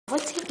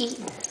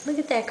eating? Look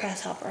at that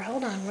grasshopper.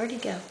 Hold on, where'd he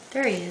go?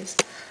 There he is.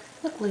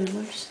 Look,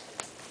 Lulers.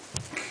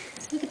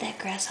 Look at that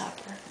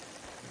grasshopper.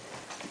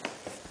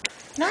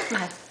 Not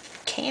my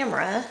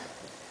camera.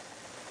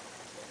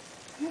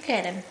 Look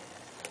at him.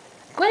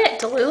 Quit it,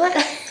 Tallulah.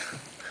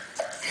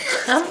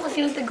 I'm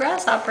looking at the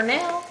grasshopper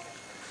now.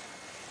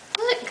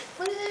 Look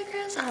at that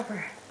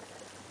grasshopper.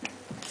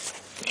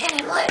 Get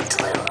him, look,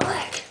 Tallulah,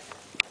 look.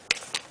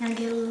 Now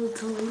get a little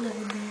Tallulah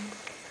in there.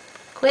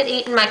 Quit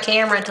eating my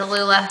camera,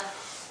 Tallulah.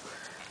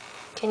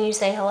 Can you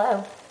say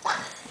hello?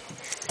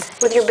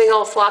 With your big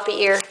old floppy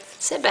ear.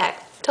 Sit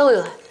back.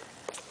 Tallulah.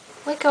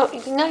 Let go.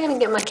 You're not going to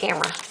get my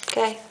camera,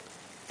 okay?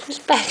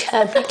 Just back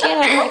up. You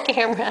can't have my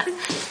camera.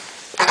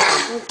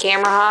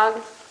 Camera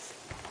hog.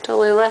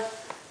 Tallulah.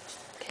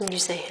 Can you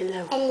say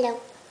hello? Hello.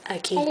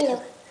 Okay.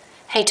 Hello.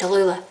 Hey,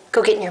 Tallulah.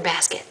 Go get in your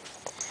basket.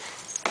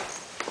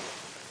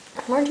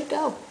 Where'd you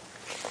go?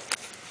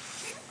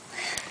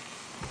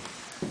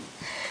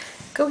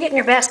 Go get in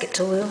your basket,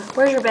 Tallulah.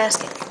 Where's your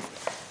basket?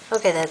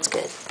 Okay, that's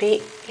good.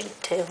 Beat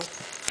Taylor.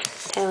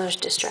 Taylor's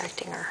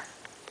distracting her.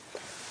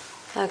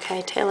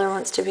 Okay, Taylor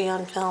wants to be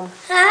on film.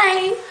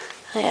 Hi.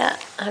 Yeah,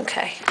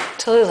 okay.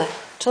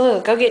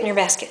 Tallulah, go get in your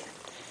basket.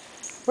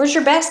 Where's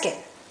your basket?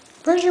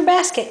 Where's your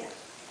basket?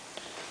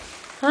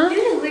 Huh?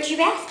 Lulu, where's your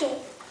basket?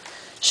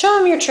 Show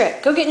him your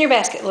trick. Go get in your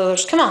basket,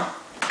 Lulers. Come on.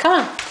 Come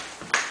on.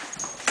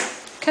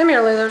 Come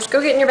here, Lulers.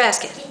 Go get in your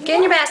basket. Get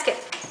in your basket.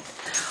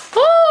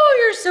 Oh,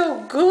 you're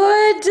so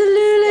good,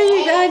 Tallulah.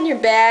 You got in your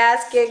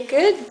basket.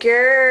 Good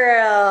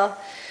girl.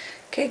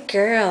 Good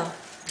girl.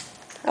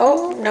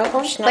 Oh,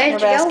 no, she's not in your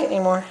basket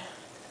anymore.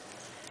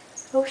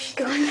 Oh, she's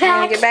going You back.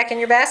 want to get back in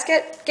your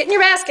basket? Get in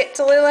your basket,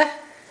 Tallulah.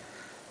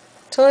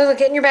 Tallulah,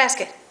 get in your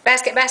basket.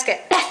 Basket,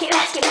 basket. Basket,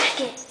 basket,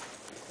 basket.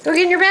 Go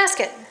get in your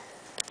basket.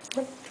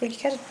 Well, you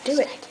gotta do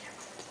it.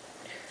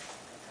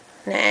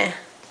 Nah.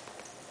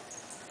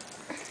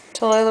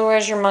 Tallulah,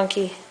 where's your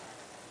monkey?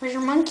 Where's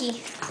your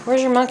monkey?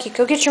 Where's your monkey?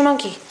 Go get your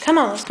monkey. Come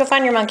on, let's go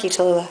find your monkey,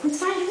 Tallulah. Let's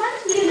find your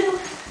monkey, Lulu.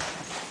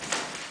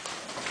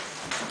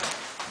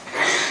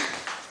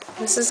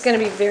 This is going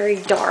to be very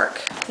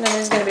dark.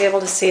 Nobody's going to be able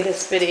to see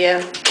this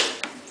video.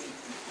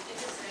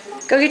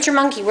 Go get your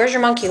monkey. Where's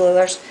your monkey,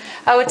 Lulers?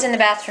 Oh, it's in the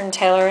bathroom,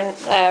 Taylor.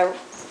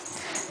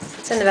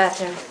 It's in the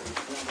bathroom.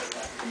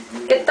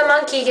 Get the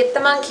monkey. Get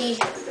the monkey.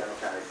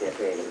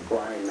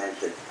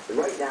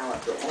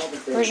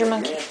 Where's your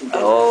monkey?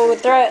 Oh,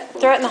 throw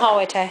it in the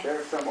hallway, Tay.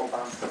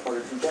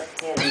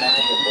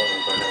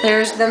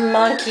 There's the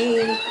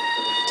monkey.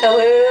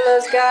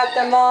 Tallulah's got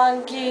the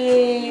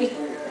monkey.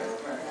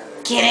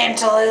 Get him,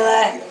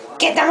 Tallulah.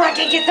 Get the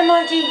monkey, get the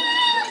monkey.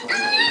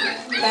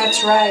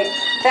 That's right.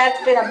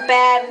 That's been a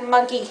bad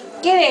monkey.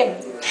 Get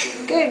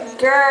him. Good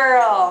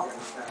girl.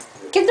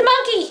 Get the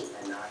monkey.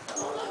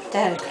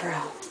 That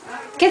girl.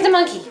 Get the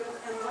monkey.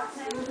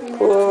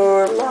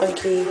 Poor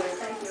monkey.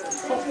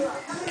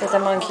 Get the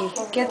monkey.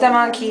 Get the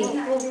monkey.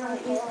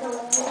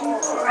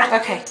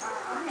 Okay.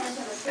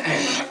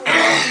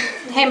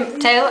 Hey,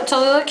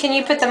 Tallulah, can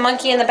you put the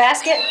monkey in the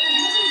basket?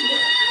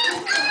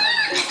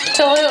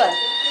 Tallulah.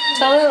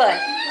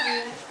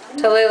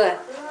 Tallulah,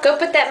 go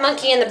put that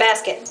monkey in the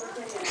basket.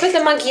 Put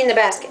the monkey in the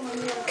basket.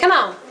 Come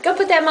on, go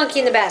put that monkey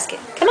in the basket.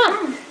 Come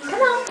on,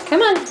 Come on.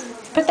 come on.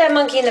 Put that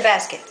monkey in the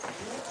basket.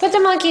 Put the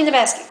monkey in the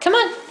basket. Come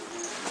on,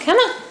 come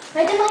on.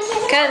 Where's the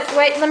monkey?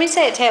 Wait, let me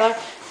say it, Taylor.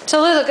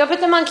 Tallulah, go put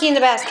the monkey in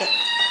the basket.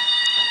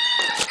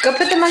 Go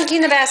put the monkey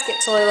in the basket,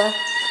 Tallulah.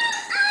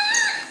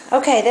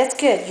 Okay, that's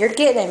good. You're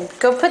getting him.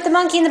 Go put the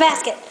monkey in the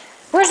basket.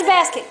 Where's the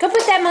basket? Go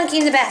put that monkey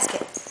in the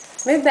basket.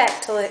 Move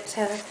back, Taylor.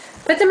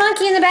 Put the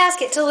monkey in the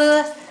basket,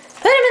 Tallulah.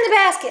 Put him in the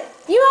basket.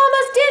 You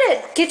almost did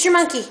it. Get your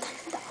monkey.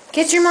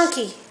 Get your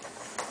monkey.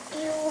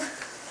 Ew.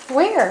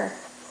 Where?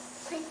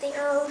 Right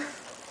there.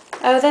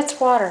 Oh, that's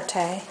water,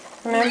 Tay.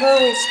 Remember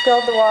we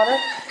spilled the water?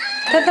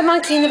 Put the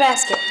monkey in the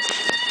basket.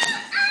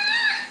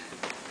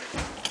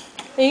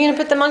 Are you going to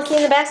put the monkey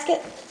in the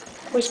basket?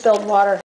 We spilled water.